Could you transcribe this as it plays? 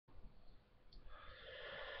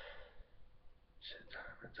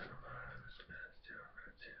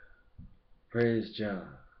Praise Jah.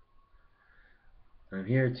 I'm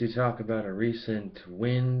here to talk about a recent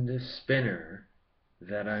wind spinner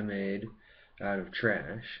that I made out of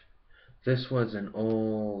trash. This was an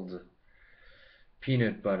old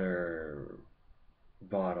peanut butter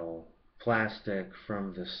bottle, plastic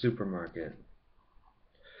from the supermarket.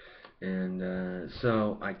 And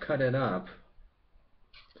so I cut it up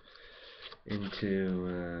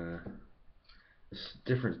into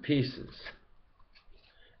different pieces.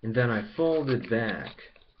 And then I folded back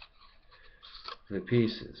the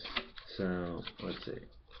pieces. So let's see.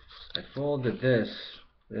 I folded this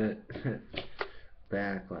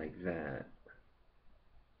back like that.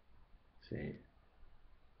 See.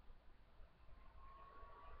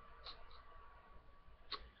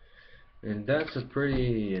 And that's a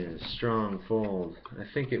pretty strong fold. I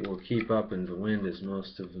think it will keep up in the wind as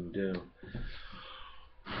most of them do.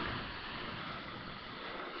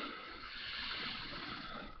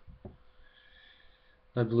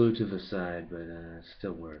 I blew to the side, but it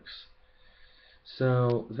still works.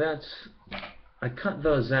 So I cut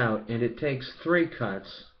those out, and it takes 3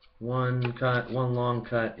 cuts. One long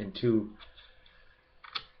cut, and two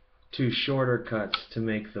shorter cuts to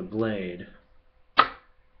make the blade.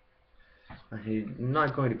 I'm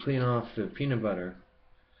not going to clean off the peanut butter.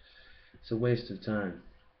 It's a waste of time,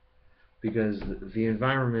 because the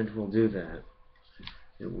environment will do that.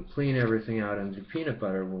 It will clean everything out, and the peanut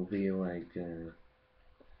butter will be like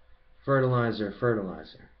fertilizer.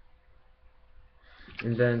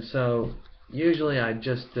 And then so usually I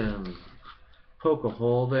just poke a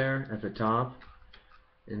hole there at the top,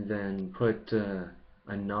 and then put a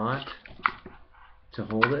knot to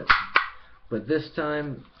hold it. But this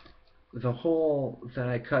time the hole that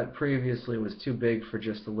I cut previously was too big for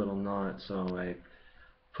just a little knot, so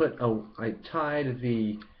I tied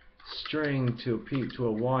the string to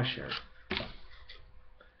a washer.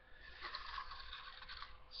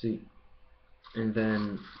 See, and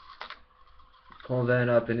then pull that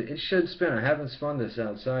up, and it should spin. I haven't spun this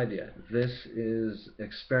outside yet. This is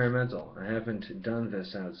experimental. I haven't done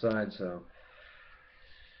this outside, so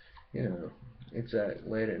you know, it's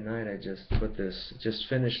late at night. I just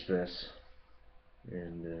finished this,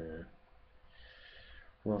 and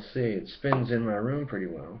we'll see. It spins in my room pretty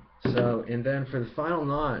well. So, and then for the final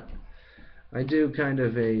knot, I do kind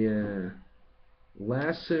of a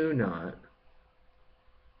lasso knot.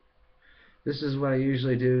 This is what I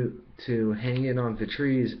usually do to hang it on the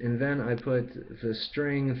trees, and then I put the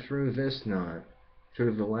string through this knot,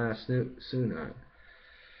 through the lasso knot,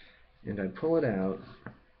 and I pull it out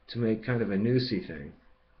to make kind of a noosey thing,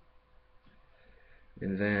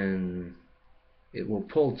 and then it will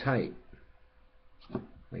pull tight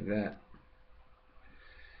like that,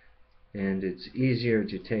 and it's easier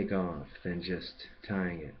to take off than just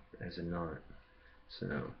tying it as a knot.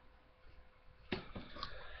 So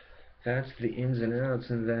that's the ins and outs.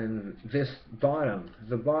 And then this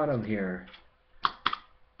the bottom here,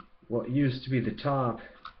 what used to be the top,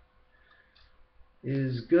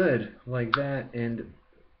 is good like that, and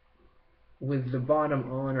with the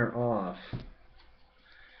bottom on or off,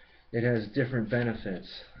 it has different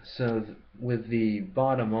benefits. So with the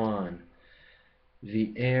bottom on,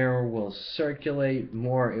 the air will circulate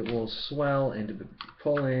more, it will swell and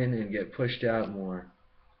pull in and get pushed out more.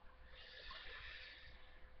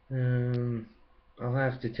 I'll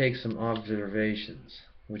have to take some observations,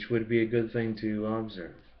 which would be a good thing to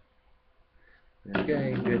observe.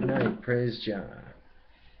 Okay, good night. Praise Jah.